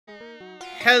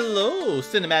Hello,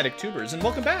 cinematic tubers, and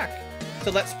welcome back to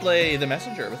Let's Play The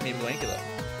Messenger with me, BlueAnkylo.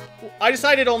 I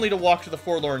decided only to walk to the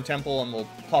Forlorn Temple and we'll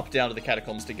pop down to the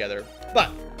catacombs together,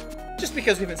 but just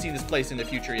because we haven't seen this place in the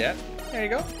future yet, there you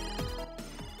go.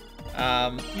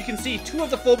 You can see two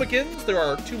of the Phobikins. There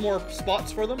are two more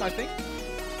spots for them, I think.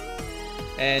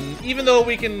 And even though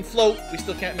we can float, we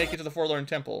still can't make it to the Forlorn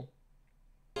Temple.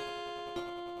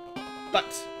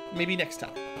 But maybe next time.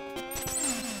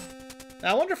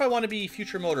 Now, I wonder if I want to be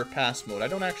future mode or past mode. I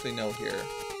don't actually know here.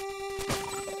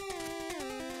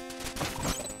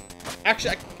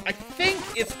 Actually, I think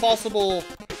it's possible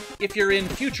if you're in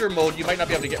future mode, you might not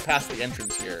be able to get past the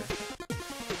entrance here.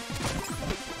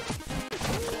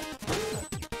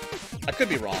 I could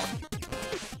be wrong.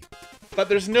 But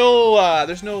there's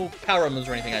no power moves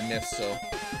or anything I missed, so...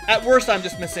 At worst, I'm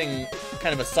just missing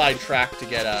kind of a side track to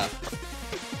get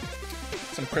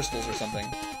some crystals or something.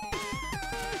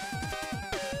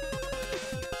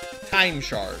 Time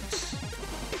shards.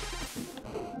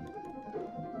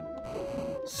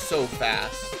 So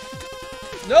fast.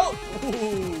 No!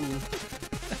 Ooh.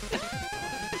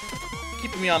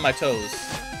 Keeping me on my toes.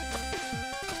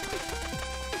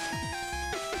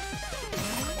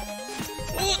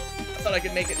 Ooh, I thought I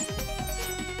could make it.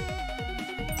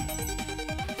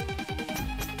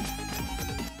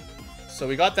 So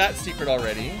we got that secret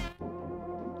already.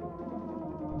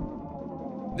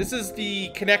 This is the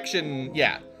connection,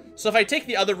 yeah. So if I take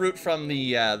the other route from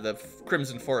the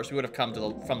Crimson Forest, we would have come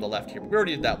to from the left here. But we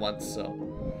already did that once, so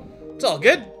it's all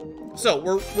good. So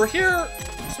we're here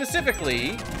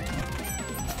specifically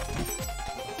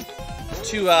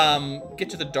to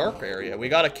get to the dark area. We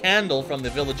got a candle from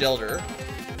the village elder,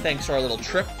 thanks to our little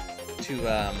trip to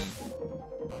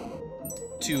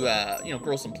you know,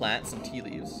 grow some plants and tea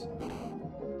leaves.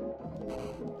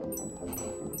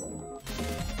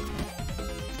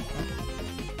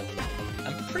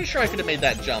 Pretty sure I could have made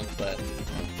that jump, but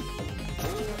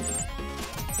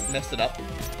messed it up.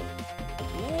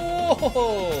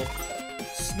 Whoa!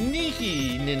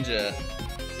 Sneaky ninja.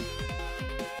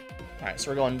 Alright, so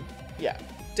we're going, yeah,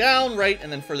 down, right, and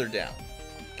then further down.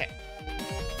 Okay.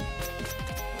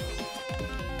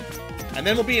 And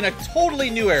then we'll be in a totally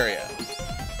new area.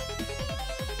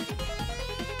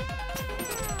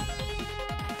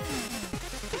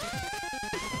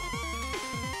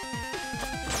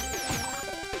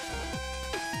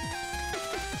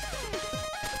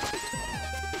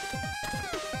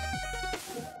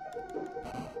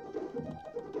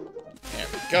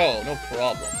 Go, no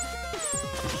problem.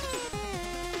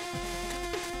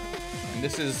 And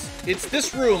it's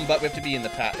this room, but we have to be in the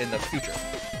future.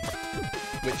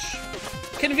 Which,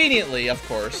 conveniently, of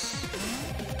course,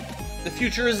 the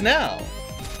future is now.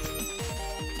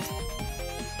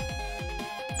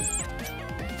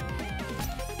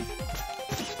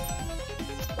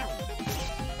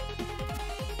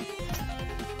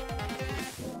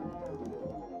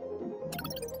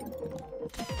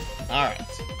 Alright.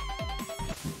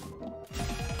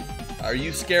 Are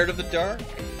you scared of the dark?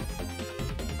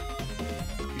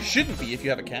 You shouldn't be if you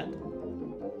have a candle.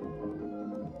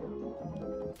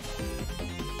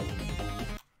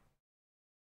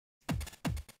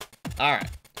 Alright.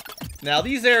 Now,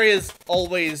 these areas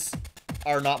always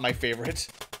are not my favorite.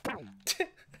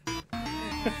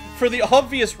 For the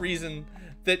obvious reason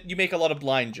that you make a lot of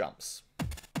blind jumps.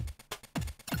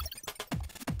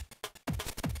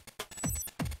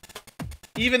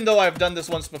 Even though I've done this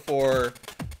once before,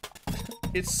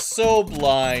 it's so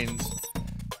blind.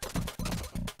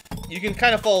 You can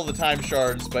kind of follow the time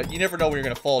shards, but you never know when you're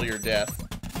going to fall to your death.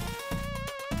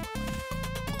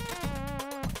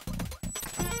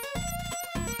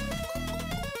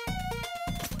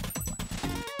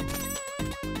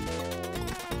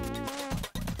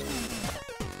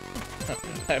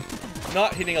 I'm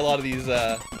not hitting a lot of these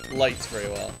lights very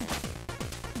well.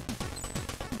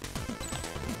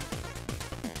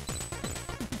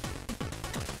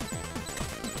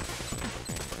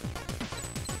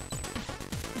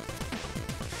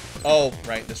 Oh,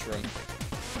 right, this room.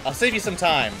 I'll save you some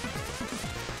time.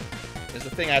 There's a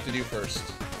thing I have to do first.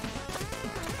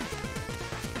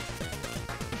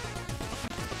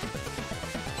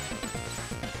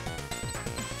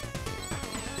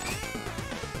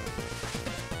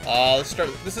 Let's start.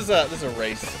 This is a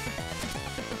race.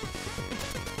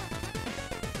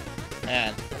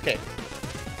 Man, okay.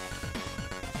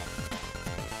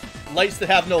 Lights that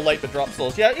have no light but drop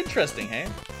souls. Yeah, interesting, hey?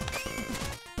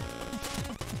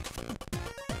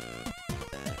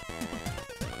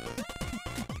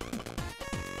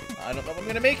 I don't know if I'm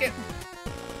gonna make it.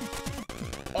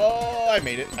 Oh, I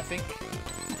made it, I think.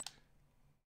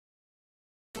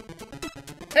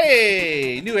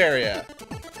 Hey, new area.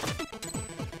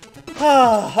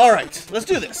 Alright, let's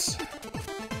do this.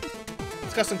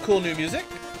 It's got some cool new music.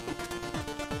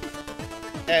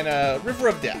 And a River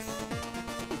of Death.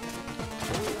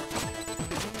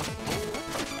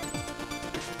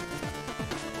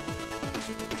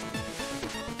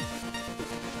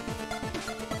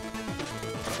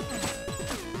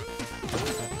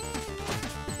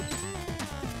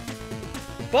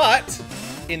 But,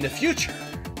 in the future,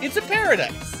 it's a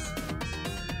paradise.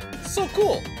 So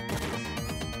cool.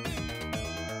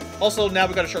 Also, now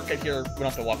we got a shortcut here. We don't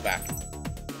have to walk back.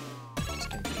 It's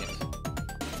convenient.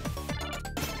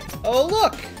 Oh,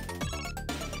 look!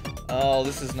 Oh,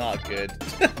 this is not good.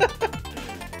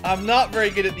 I'm not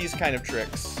very good at these kind of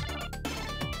tricks.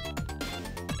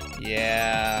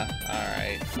 Yeah,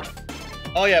 alright.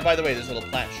 Oh yeah, by the way, there's little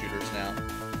plant shooters now.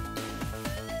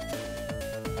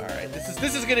 Alright,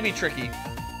 this is gonna be tricky.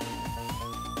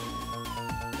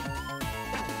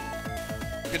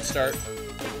 Good start.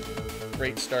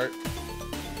 Great start.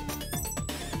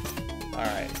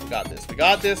 Alright, we got this. We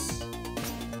got this.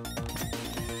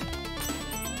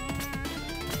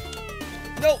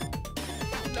 Nope.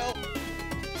 Nope.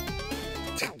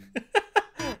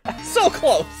 So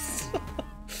close.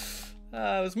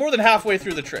 I was more than halfway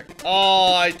through the trick.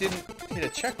 Oh, I didn't hit a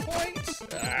checkpoint?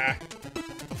 Ah.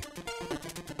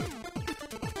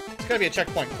 There's gotta be a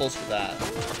checkpoint close to that.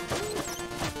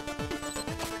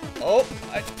 Oh,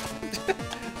 I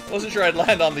wasn't sure I'd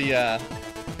land on the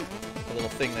little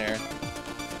thing there.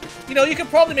 You know, you could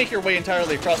probably make your way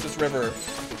entirely across this river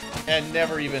and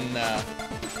never even, I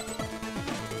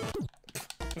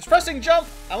was pressing jump!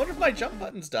 I wonder if my jump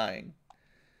button's dying.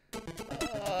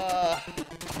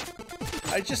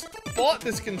 I just bought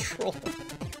this controller.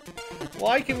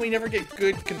 Why can we never get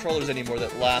good controllers anymore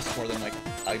that last more than, like,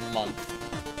 a month?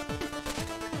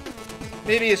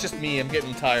 Maybe it's just me, I'm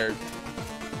getting tired.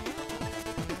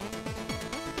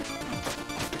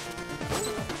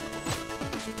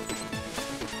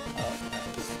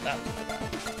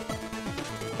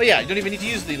 But yeah, you don't even need to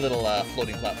use the little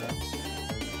floating platforms.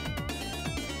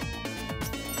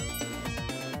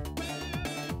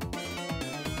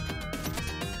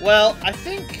 Well, I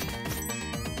think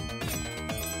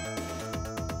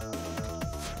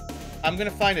I'm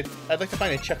gonna find it. I'd like to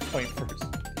find a checkpoint first.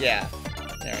 Yeah,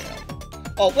 there we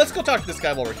go. Oh, let's go talk to this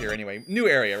guy while we're here anyway. New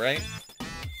area, right?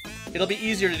 It'll be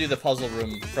easier to do the puzzle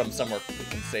room from somewhere we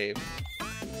can save.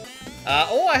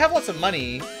 Oh, I have lots of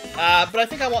money, but I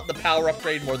think I want the power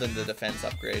upgrade more than the defense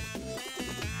upgrade.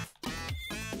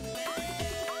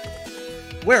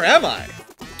 Where am I?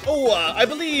 Oh, I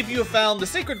believe you have found the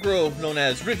sacred grove known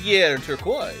as Rivière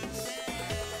Turquoise.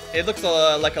 It looks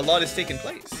like a lot has taken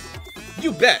place.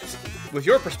 You bet! With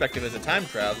your perspective as a time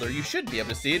traveler, you should be able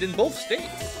to see it in both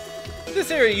states.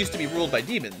 This area used to be ruled by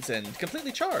demons and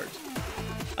completely charged.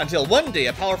 Until one day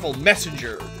a powerful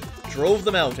messenger drove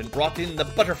them out and brought in the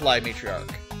butterfly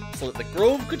matriarch, so that the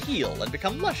grove could heal and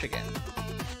become lush again.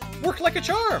 Worked like a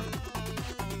charm!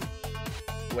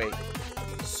 Wait.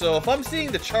 So if I'm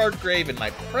seeing the charred grave in my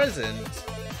present...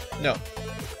 No.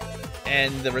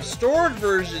 And the restored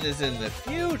version is in the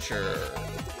future...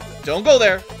 Don't go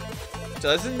there!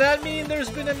 Doesn't that mean there's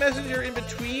been a messenger in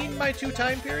between my two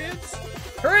time periods?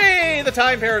 Hooray! The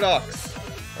time paradox!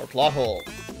 Or plot hole.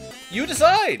 You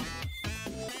decide!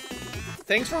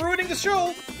 Thanks for ruining the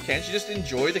show! Can't you just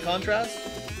enjoy the contrast?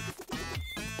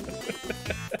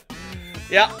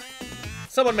 Yeah.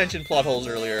 Someone mentioned plot holes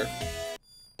earlier.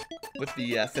 With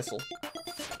the thistle.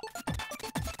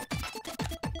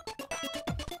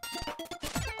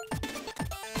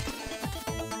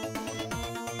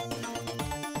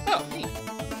 Oh, neat.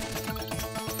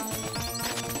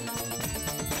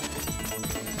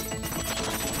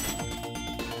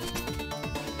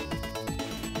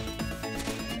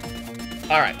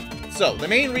 Alright, so the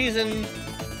main reason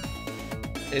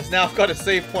is now I've got a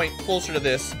save point closer to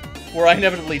this, where I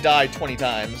inevitably die 20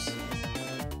 times.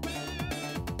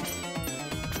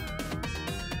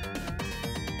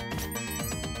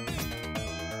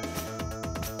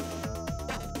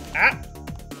 Ah!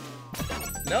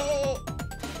 No!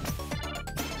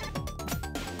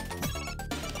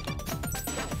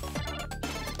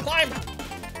 Climb!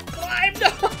 Climb!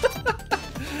 No!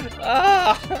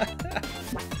 Ah!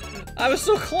 I was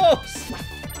so close!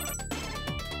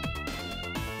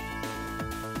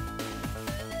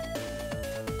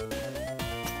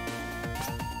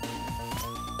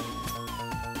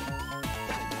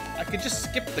 I could just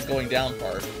skip the going down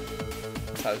part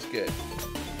if I was good.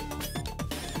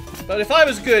 But if I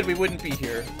was good, we wouldn't be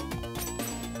here.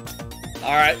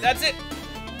 Alright, that's it.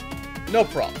 No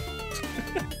problem.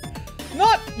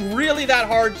 Not really that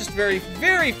hard, just very,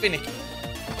 very finicky.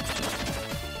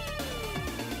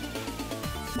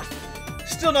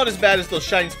 Still not as bad as those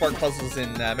Shining Spark puzzles in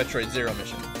Metroid Zero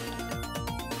Mission.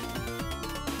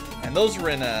 And those were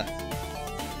in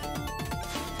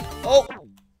Oh!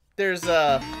 There's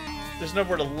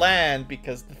nowhere to land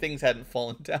because the things hadn't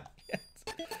fallen down yet.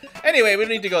 Anyway, we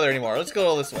don't need to go there anymore. Let's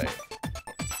go this way.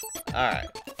 Alright.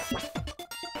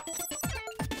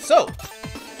 So,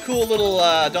 cool little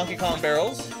Donkey Kong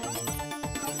barrels.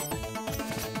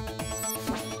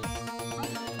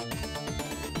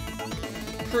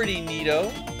 Pretty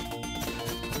neato.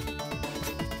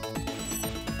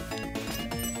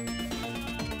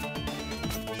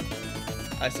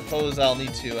 I suppose I'll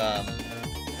need to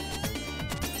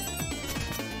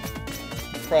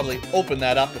probably open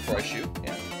that up before I shoot.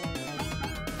 Yeah.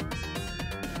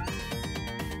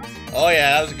 Oh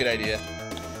yeah, that was a good idea.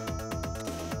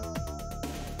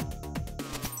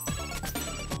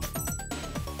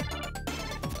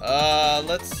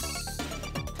 Let's...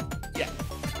 Yeah,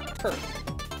 perfect.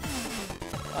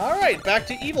 Alright, back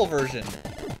to evil version.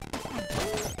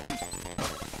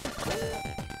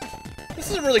 This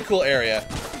is a really cool area.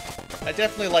 I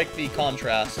definitely like the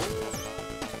contrast.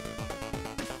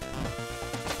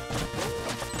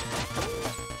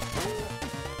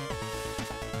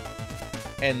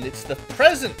 And it's the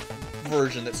present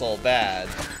version that's all bad.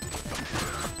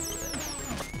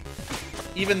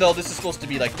 Even though this is supposed to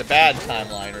be like the bad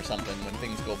timeline or something when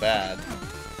things go bad.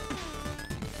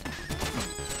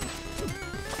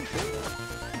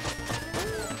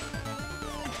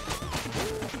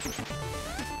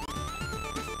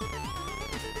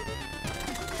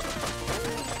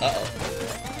 Uh-oh.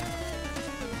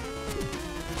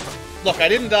 Look, I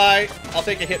didn't die. I'll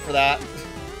take a hit for that.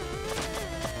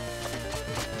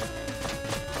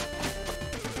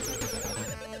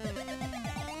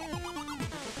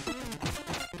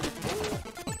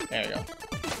 There you go.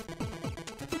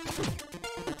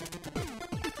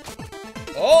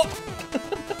 Oh!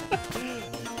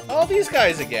 Oh, these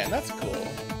guys again. That's cool.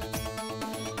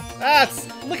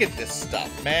 Look at this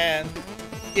stuff, man.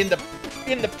 In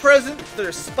the present,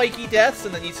 there's spiky deaths,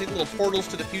 and then you see little portals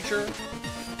to the future,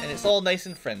 and it's all nice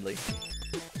and friendly.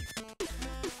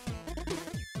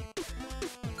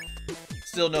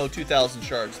 Still no 2,000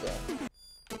 shards, though.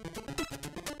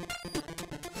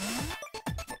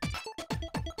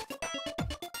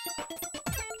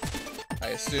 I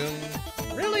assume...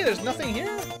 Really? There's nothing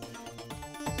here?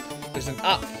 There's an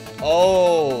up.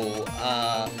 Oh,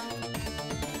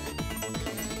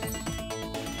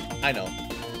 I know.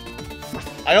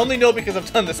 I only know because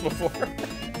I've done this before.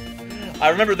 I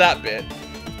remember that bit.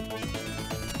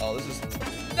 Oh, this is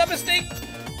a mistake!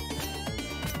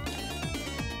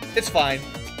 It's fine.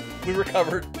 We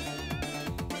recovered.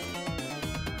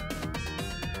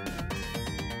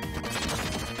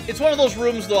 It's one of those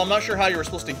rooms, though, I'm not sure how you were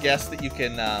supposed to guess that you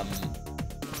can,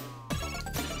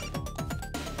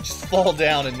 just fall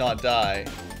down and not die.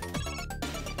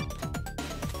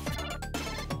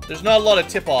 There's not a lot of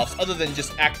tip-offs, other than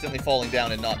just accidentally falling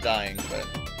down and not dying,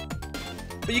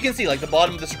 but you can see, like, the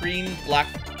bottom of the screen, black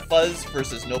fuzz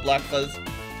versus no black fuzz.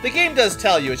 The game does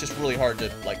tell you, it's just really hard to,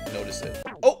 like, notice it.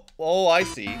 Oh, I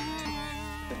see.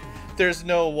 There's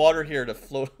no water here to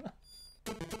float.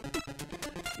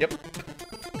 Yep.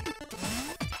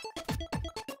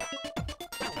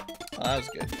 Oh, that was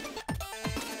good.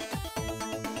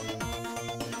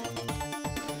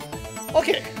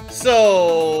 Okay,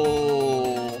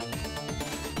 so...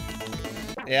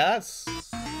 Yeah, that's...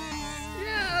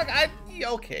 Yeah,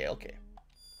 okay.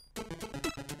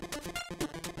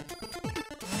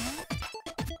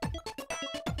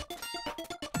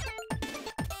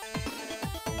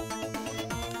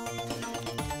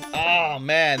 Oh,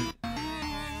 man.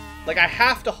 Like, I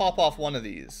have to hop off one of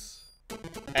these.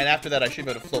 And after that, I should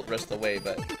be able to float the rest of the way,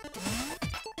 but...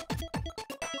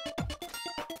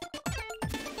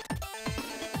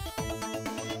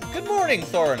 Good morning,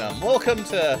 Thorinum. Welcome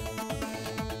to...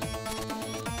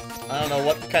 I don't know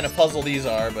what kind of puzzle these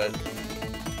are, but...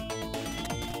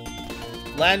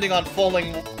 Landing on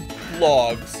falling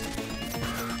logs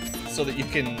so that you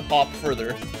can hop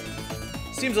further.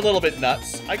 Seems a little bit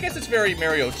nuts. I guess it's very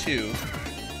Mario 2.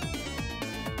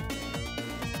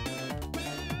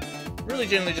 Really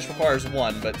generally just requires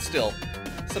one, but still.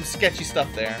 Some sketchy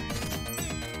stuff there.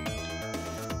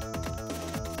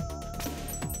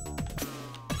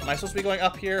 Am I supposed to be going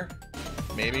up here?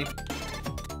 Maybe.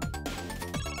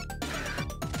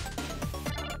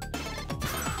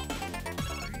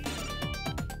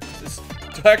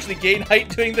 Do I actually gain height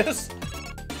doing this?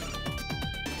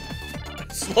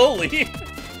 Slowly.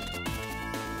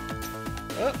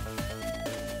 Oh.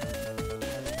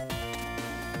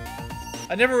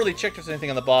 I never really checked if there's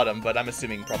anything on the bottom, but I'm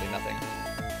assuming probably nothing.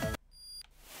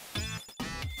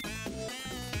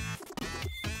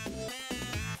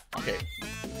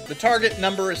 The target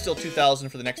number is still 2,000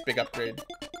 for the next big upgrade.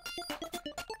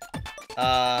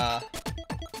 That's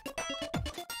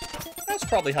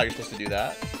probably how you're supposed to do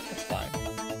that. That's fine.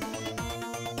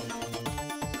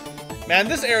 Man,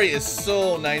 this area is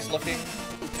so nice looking.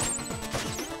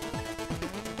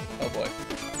 Oh boy.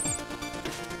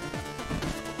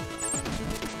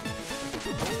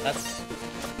 That's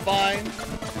fine.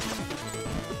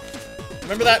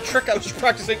 Remember that trick I was just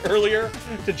practicing earlier?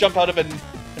 To jump out of a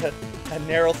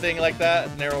narrow thing like that?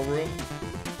 A narrow room?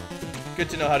 Good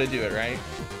to know how to do it, right?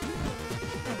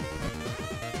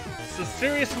 So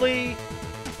seriously...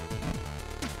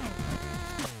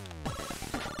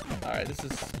 Alright, this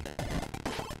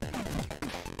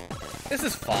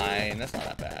is fine. That's not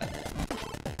that bad.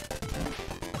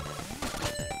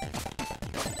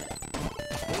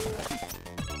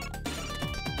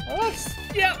 Well,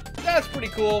 that's pretty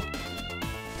cool.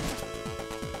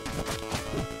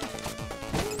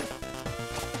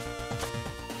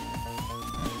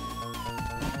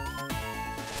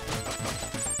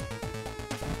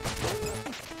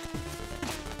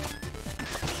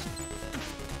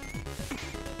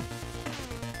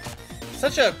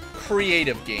 Such a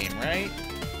creative game, right?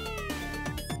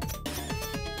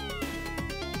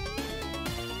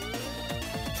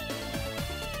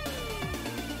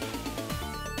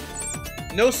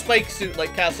 No spike suit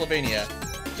like Castlevania.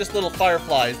 Just little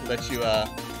fireflies that let you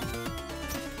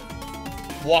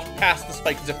walk past the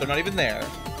spikes as if they're not even there.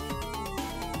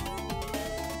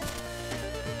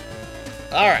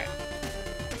 Alright.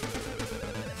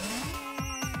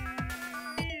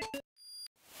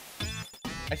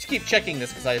 I just keep checking this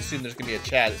because I assume there's going to be a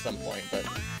chat at some point, but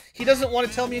he doesn't want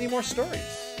to tell me any more stories.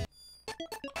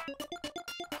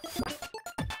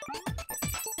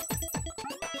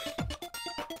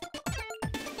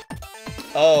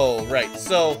 Oh, right.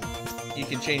 So, you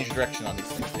can change direction on these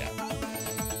things, yeah.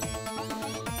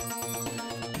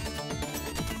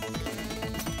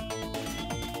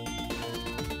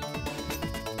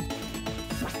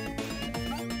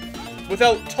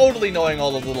 Without totally knowing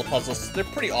all the little puzzles, they're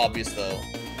pretty obvious, though.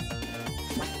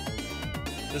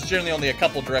 There's generally only a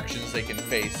couple directions they can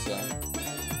face, so...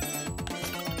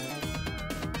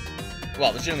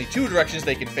 Well, there's generally 2 directions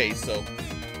they can face, so...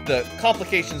 The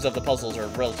complications of the puzzles are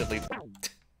relatively...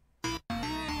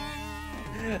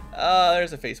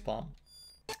 there's a facepalm.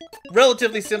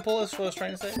 Relatively simple, is what I was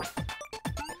trying to say.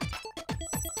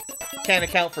 Can't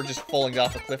account for just falling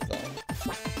off a cliff, though.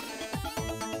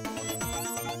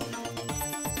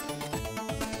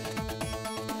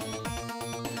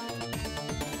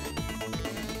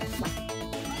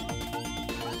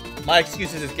 My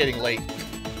excuse is it's getting late.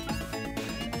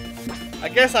 I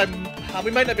guess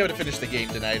we might not be able to finish the game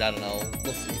tonight, I don't know.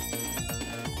 We'll see.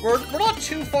 We're not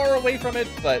too far away from it,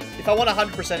 but if I want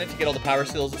 100% it to get all the power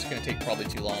skills, it's going to take probably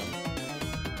too long.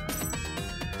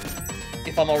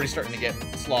 If I'm already starting to get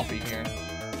sloppy here.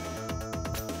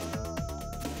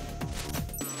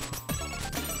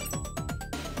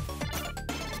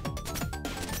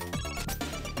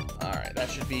 Alright, that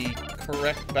should be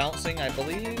correct bouncing, I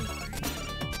believe.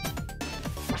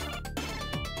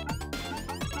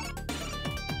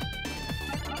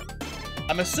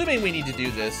 I'm assuming we need to do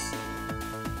this.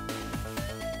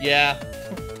 Yeah.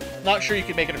 Not sure you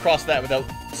can make it across that without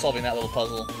solving that little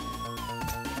puzzle.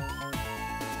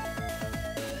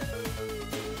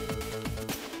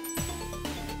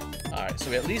 Alright, so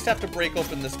we at least have to break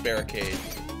open this barricade.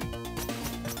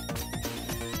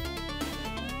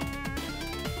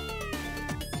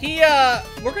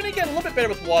 We're gonna get a little bit better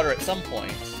with water at some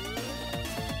point.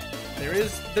 There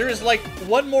is like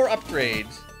one more upgrade.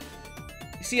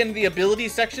 You see in the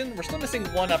abilities section, we're still missing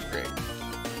one upgrade.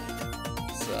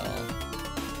 So,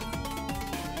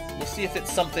 we'll see if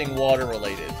it's something water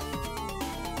related.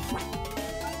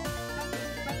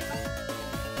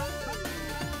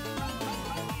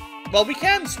 Well, we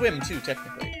can swim too,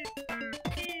 technically.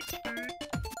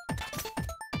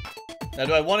 Now,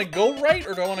 do I want to go right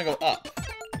or do I want to go up?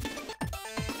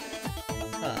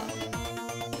 Huh.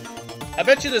 I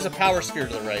bet you there's a power sphere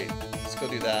to the right. Let's go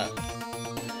do that.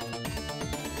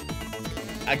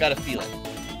 I got a feeling.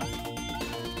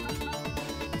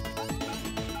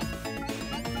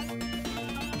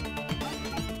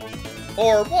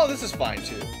 Or, well, this is fine,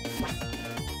 too.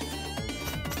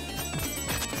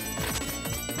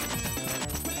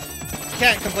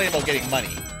 Can't complain about getting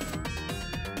money.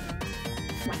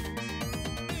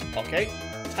 Okay,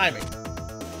 timing.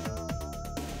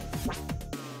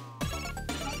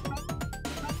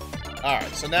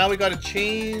 Alright, so now we gotta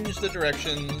change the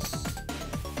directions.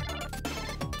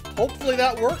 Hopefully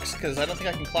that works, because I don't think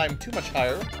I can climb too much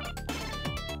higher.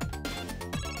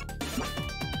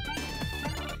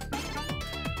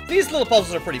 These little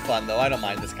puzzles are pretty fun, though. I don't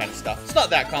mind this kind of stuff. It's not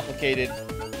that complicated.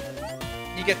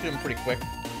 You get through them pretty quick.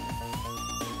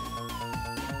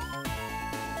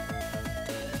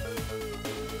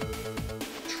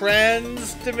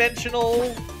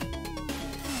 Trans-dimensional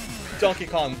Donkey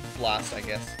Kong blast, I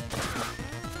guess.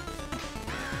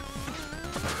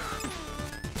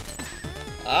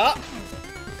 Ah!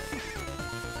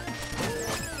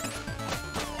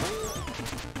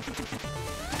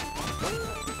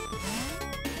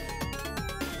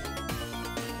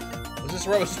 Was this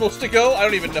where I was supposed to go? I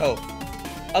don't even know.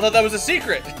 I thought that was a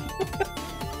secret.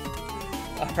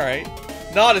 Alright.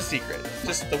 Not a secret.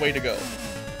 Just the way to go.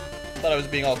 Thought I was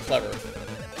being all clever.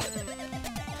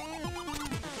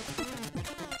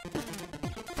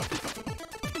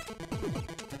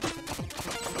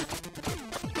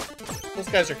 Those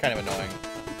guys are kind of annoying.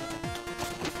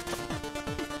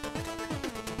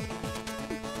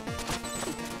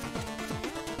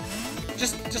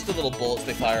 Just the little bullets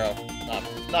they fire off.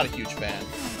 Not a huge fan.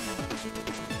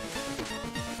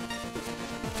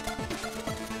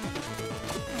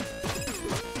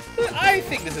 I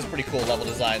think this is pretty cool level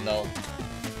design, though.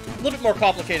 A little bit more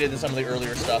complicated than some of the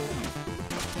earlier stuff.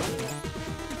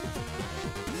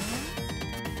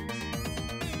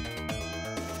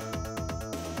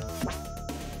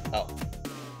 Oh.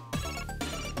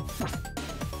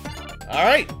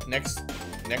 Alright, next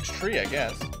tree, I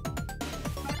guess.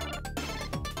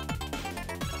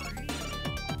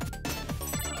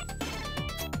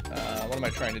 What am I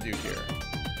trying to do here?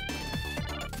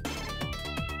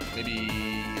 Maybe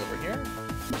over here?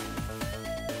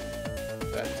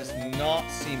 That does not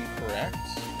seem correct.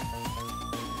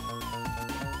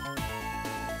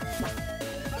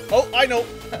 Oh, I know!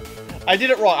 I did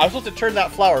it wrong. I was supposed to turn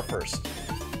that flower first.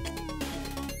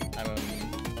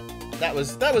 That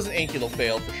was an Ankylo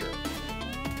fail for sure.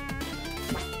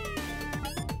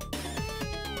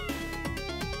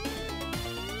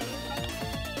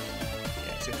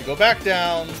 Yeah, so you have to go back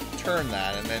down, turn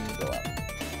that, and then go up.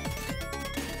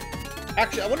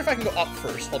 Actually, I wonder if I can go up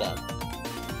first. Hold on.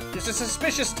 There's a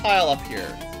suspicious tile up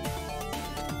here.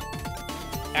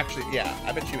 Actually, yeah,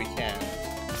 I bet you we can.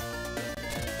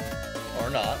 Or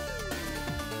not.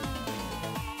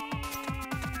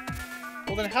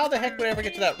 Well, then how the heck would I ever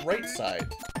get to that right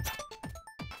side?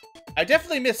 I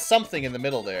definitely missed something in the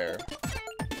middle there.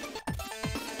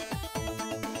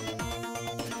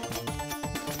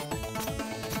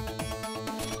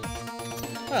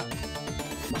 Huh.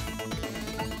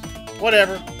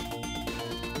 Whatever.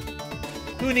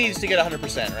 Who needs to get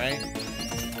 100%, right?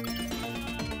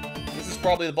 This is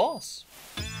probably the boss.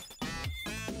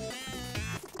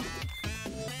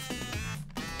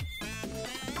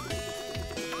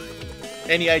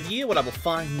 Any idea what I will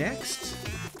find next?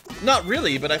 Not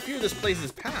really, but I fear this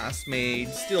place's past may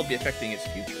still be affecting its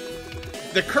future.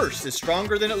 The curse is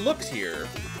stronger than it looks here.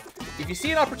 If you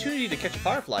see an opportunity to catch a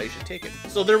firefly, you should take it.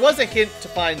 So there was a hint to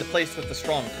find the place with the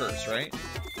strong curse, right?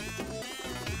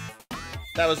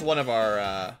 That was one of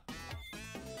our,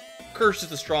 curse is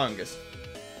the strongest.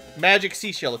 Magic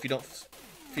seashell if you don't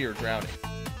fear drowning.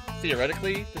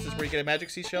 Theoretically, this is where you get a magic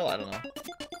seashell? I don't know.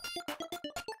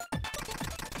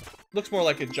 Looks more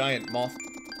like a giant moth.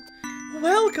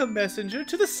 Welcome, messenger,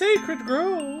 to the sacred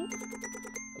grove.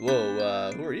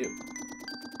 Whoa, who are you?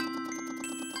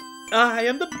 I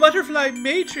am the butterfly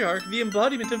matriarch, the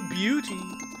embodiment of beauty.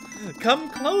 Come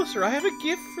closer, I have a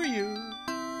gift for you.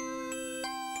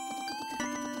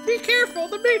 Be careful,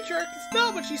 the matriarch is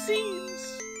not what she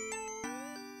seems.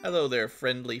 Hello there,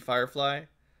 friendly firefly.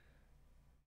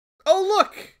 Oh,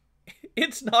 look!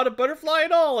 It's not a butterfly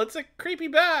at all, it's a creepy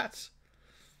bat.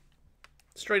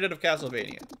 Straight out of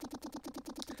Castlevania.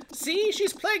 See,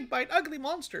 she's plagued by an ugly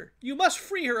monster. You must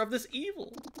free her of this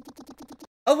evil.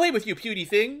 Away with you, puny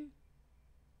thing.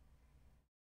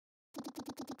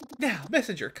 Now,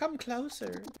 messenger, come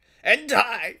closer. And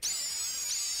die!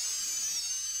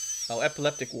 Oh,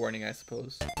 epileptic warning, I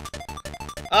suppose.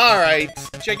 Alright,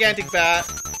 gigantic bat.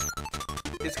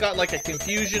 It's got like a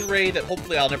confusion ray that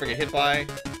hopefully I'll never get hit by.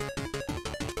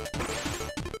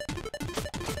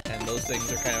 And those things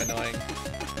are kind of annoying.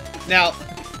 Now,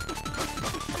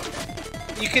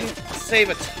 you can save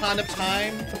a ton of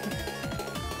time.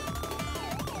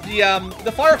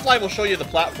 The Firefly will show you the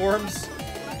platforms,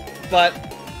 but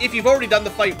if you've already done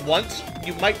the fight once,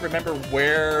 you might remember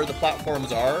where the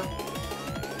platforms are.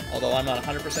 Although I'm not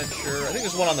 100% sure. I think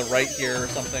there's one on the right here or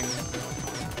something.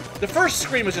 The first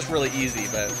screen was just really easy,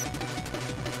 but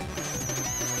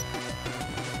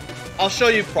I'll show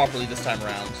you properly this time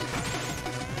around.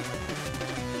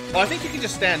 Oh, I think you can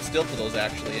just stand still for those,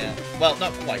 actually, yeah. Well,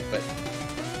 not quite, but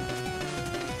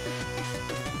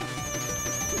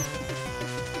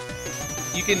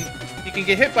you can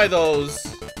get hit by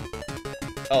those.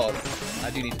 Oh, I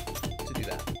do need to do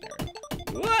that. There we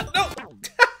go. What? No!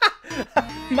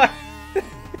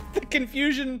 The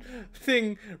confusion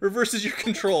thing reverses your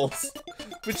controls,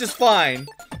 which is fine.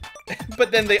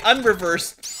 But then they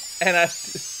unreverse, and I...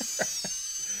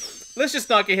 Let's just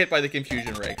not get hit by the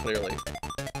confusion ray, clearly.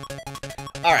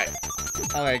 Alright.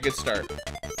 Alright, good start.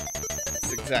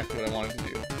 That's exactly what I wanted to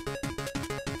do.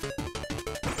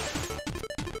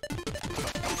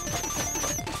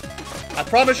 I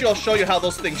promise you I'll show you how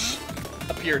those things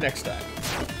appear next time.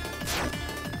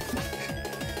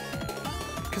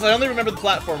 Because I only remember the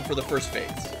platform for the first phase.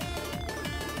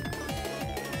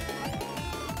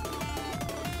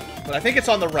 But I think it's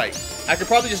on the right. I could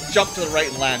probably just jump to the right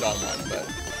and land on one, but...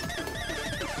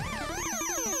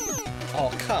 Oh,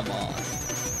 come on.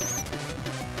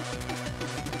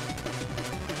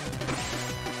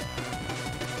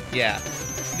 Yeah.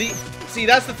 See,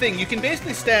 that's the thing. You can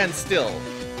basically stand still,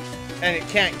 and it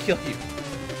can't kill you.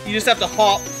 You just have to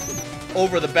hop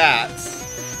over the bats,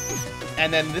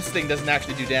 and then this thing doesn't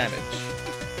actually do damage.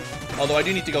 Although I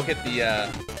do need to go hit the,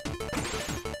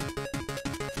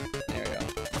 There we go.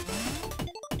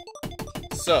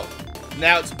 So,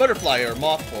 now it's butterfly or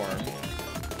moth form.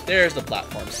 There's the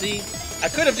platform. See? I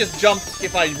could have just jumped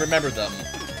if I remembered them.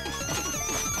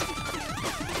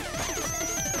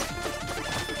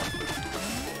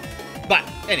 But,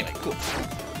 anyway, cool.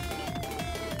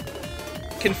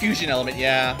 Confusion element,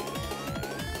 yeah.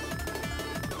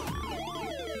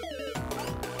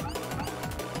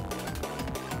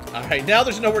 Alright, now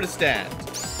there's nowhere to stand.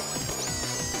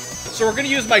 So we're gonna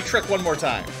use my trick one more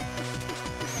time.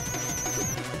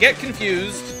 Get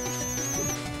confused.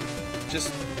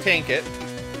 Just tank it.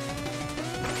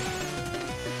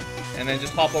 And then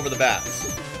just hop over the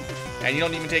bats. And you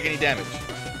don't even take any damage.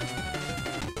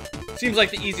 Seems like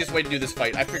the easiest way to do this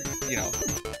fight. I figured, you know...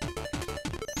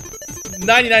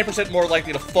 99% more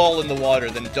likely to fall in the water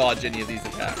than dodge any of these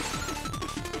attacks.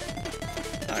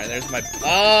 Alright, there's my...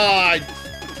 Ah!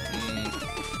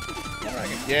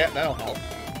 Yeah, that'll help.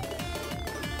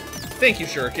 Thank you,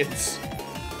 shurikens.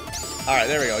 Alright,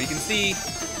 there we go. You can see...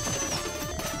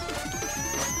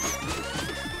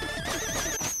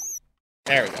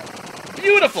 There we go.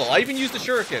 Beautiful! I even used the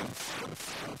shuriken.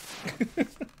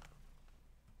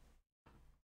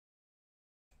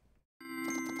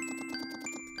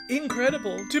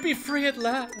 Incredible! To be free at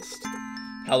last!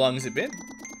 How long has it been?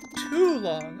 Too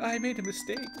long. I made a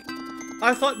mistake.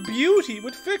 I thought beauty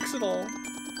would fix it all.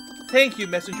 Thank you,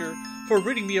 messenger, for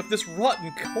ridding me of this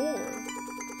rotten core.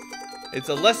 It's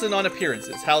a lesson on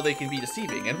appearances, how they can be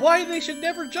deceiving, and why they should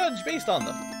never judge based on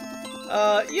them.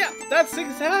 Yeah, that's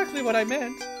exactly what I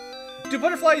meant. Do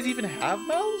butterflies even have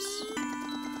mouths?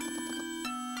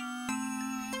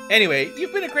 Anyway,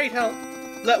 you've been a great help.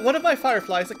 Let one of my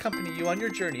fireflies accompany you on your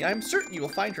journey. I'm certain you will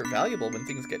find her valuable when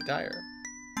things get dire.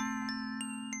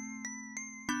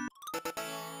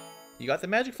 You got the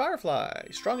magic firefly,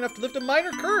 strong enough to lift a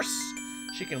minor curse.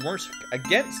 She can work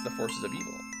against the forces of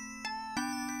evil.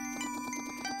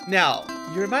 Now,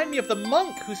 you remind me of the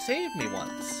monk who saved me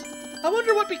once. I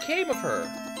wonder what became of her.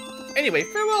 Anyway,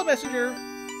 farewell, messenger.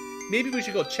 Maybe we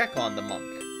should go check on the monk.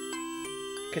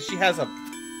 Because she has a...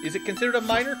 Is it considered a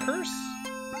minor curse?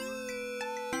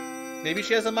 Maybe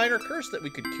she has a minor curse that we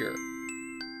could cure.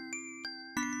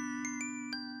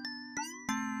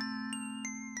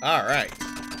 Alright.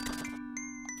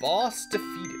 Boss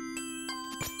defeated.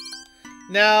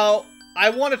 Now, I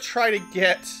want to try to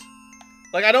get...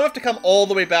 Like, I don't have to come all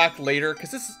the way back later,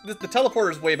 because the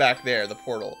teleporter is way back there, the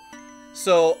portal.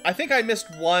 So, I think I missed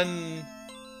one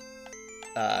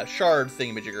shard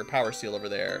thingamajigger, power seal over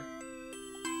there.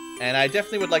 And I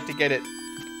definitely would like to get it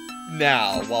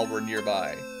now, while we're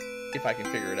nearby, if I can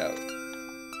figure it out.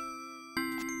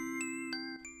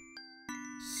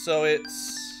 So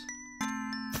it's...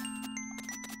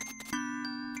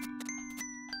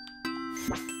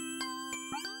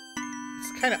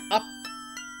 It's kind of up.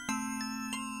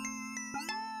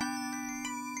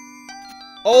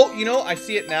 Oh, you know, I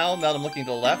see it now that I'm looking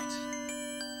to the left.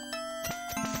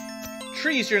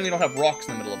 Trees generally don't have rocks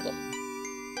in the middle of them.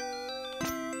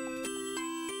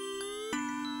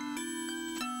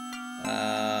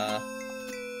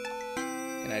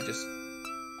 Can I just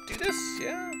do this?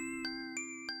 Yeah.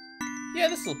 Yeah,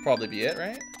 this will probably be it,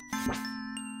 right?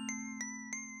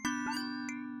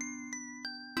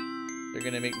 They're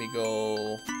gonna make me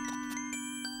go...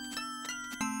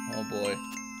 Oh boy.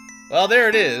 Well, there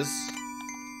it is.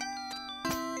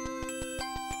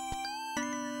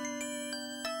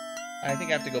 I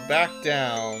think I have to go back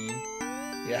down.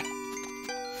 Yeah.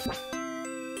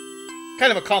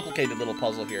 Kind of a complicated little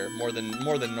puzzle here, more than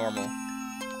normal.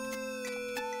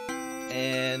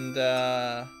 And,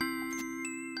 I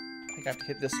think I have to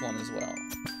hit this one as well.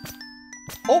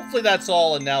 Hopefully that's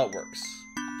all, and now it works.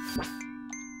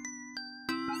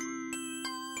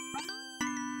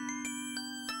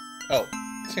 Oh.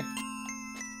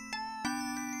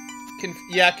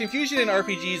 Yeah, confusion in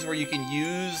RPGs where you can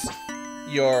use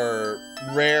your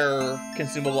rare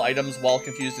consumable items while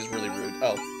confused is really rude.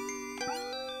 Oh.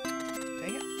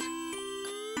 Dang it.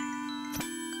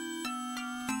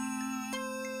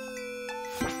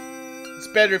 It's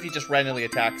better if you just randomly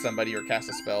attack somebody or cast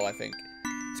a spell, I think.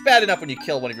 It's bad enough when you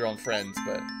kill one of your own friends,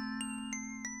 but...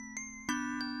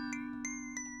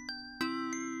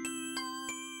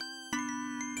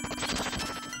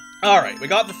 Alright, we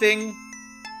got the thing.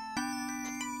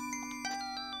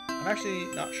 I'm actually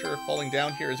not sure if falling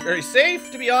down here is very safe,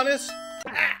 to be honest.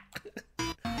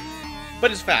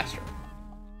 But it's faster.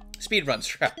 Speedrun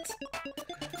strat.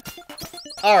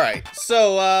 Alright,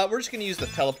 so we're just going to use the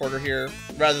teleporter here,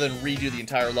 rather than redo the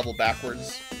entire level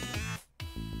backwards.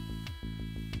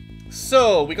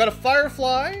 So, we got a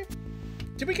firefly.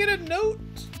 Did we get a note?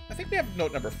 I think we have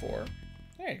note number 4.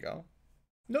 There you go.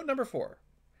 Note number 4.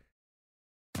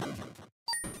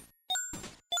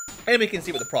 And we can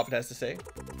see what the prophet has to say.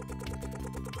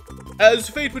 As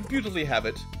fate would beautifully have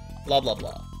it, blah blah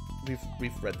blah.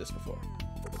 We've read this before.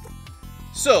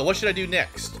 So, what should I do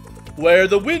next? Where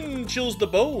the wind chills the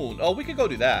bone. Oh, we could go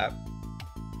do that.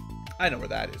 I know where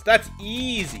that is. That's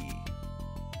easy.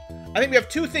 I think we have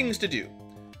 2 things to do.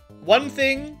 One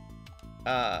thing,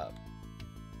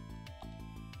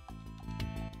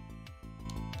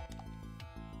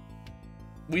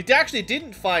 we actually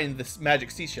didn't find this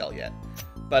magic seashell yet.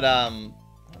 But,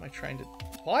 what am I trying to...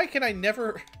 Why can I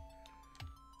never...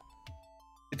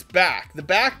 It's back. The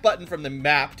back button from the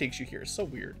map takes you here. So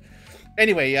weird.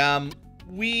 Anyway,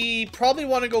 we probably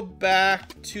want to go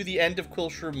back to the end of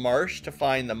Quilshire Marsh to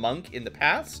find the monk in the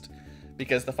past.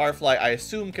 Because the Firefly, I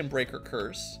assume, can break her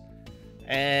curse.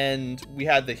 And we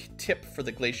had the tip for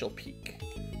the Glacial Peak.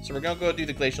 So we're going to go do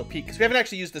the Glacial Peak. Because we haven't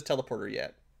actually used this teleporter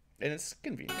yet. And it's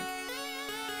convenient.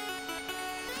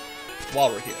 While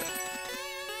we're here.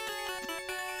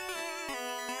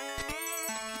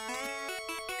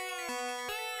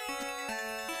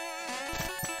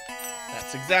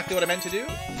 That's exactly what I meant to do.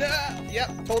 Yeah,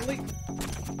 totally.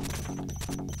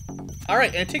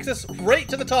 Alright, and it takes us right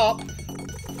to the top.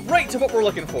 Right to what we're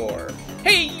looking for.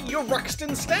 Hey, your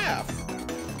Ruxton staff!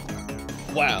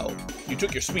 Wow, you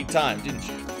took your sweet time, didn't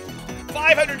you?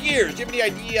 500 years! Do you have any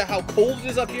idea how cold it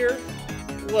is up here?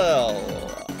 Well,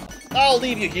 I'll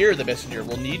leave you here. The messenger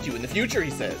will need you in the future,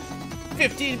 he says.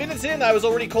 15 minutes in, I was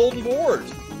already cold and bored.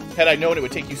 Had I known it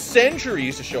would take you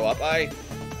centuries to show up,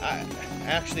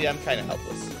 Actually, I'm kind of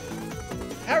helpless.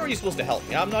 How are you supposed to help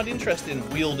me? I'm not interested in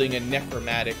wielding a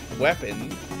necromantic weapon.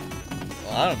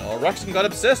 Well, I don't know. Ruxton got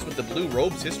obsessed with the Blue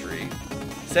Robe's history.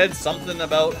 Said something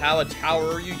about how a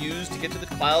tower you used to get to the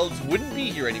clouds wouldn't be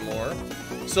here anymore.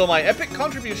 So my epic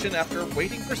contribution after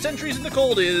waiting for centuries in the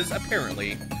cold is,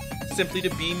 apparently, simply to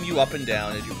beam you up and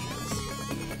down as you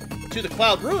please. To the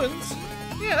cloud ruins?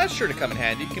 Yeah, that's sure to come in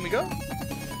handy. Can we go?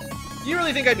 You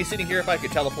really think I'd be sitting here if I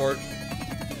could teleport?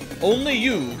 Only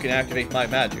you can activate my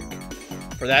magic.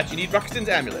 For that, you need Ruxton's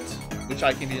amulet, which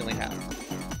I conveniently have.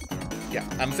 Yeah,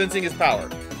 I'm sensing his power.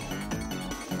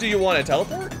 Do you want to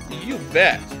teleport? You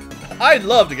bet. I'd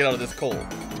love to get out of this cold.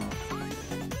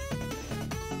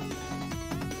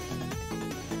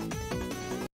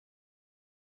 I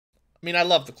mean, I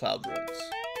love the cloud ruins.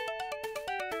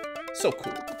 So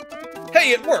cool.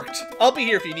 Hey, it worked! I'll be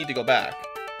here if you need to go back.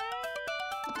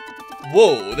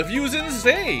 Whoa, the view's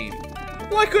insane!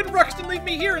 Why couldn't Ruxton leave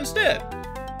me here instead?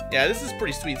 Yeah, this is a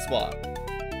pretty sweet spot.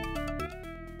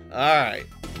 Alright.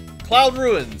 Cloud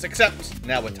Ruins, except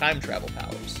now with time travel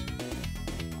powers.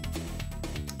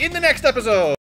 In the next episode!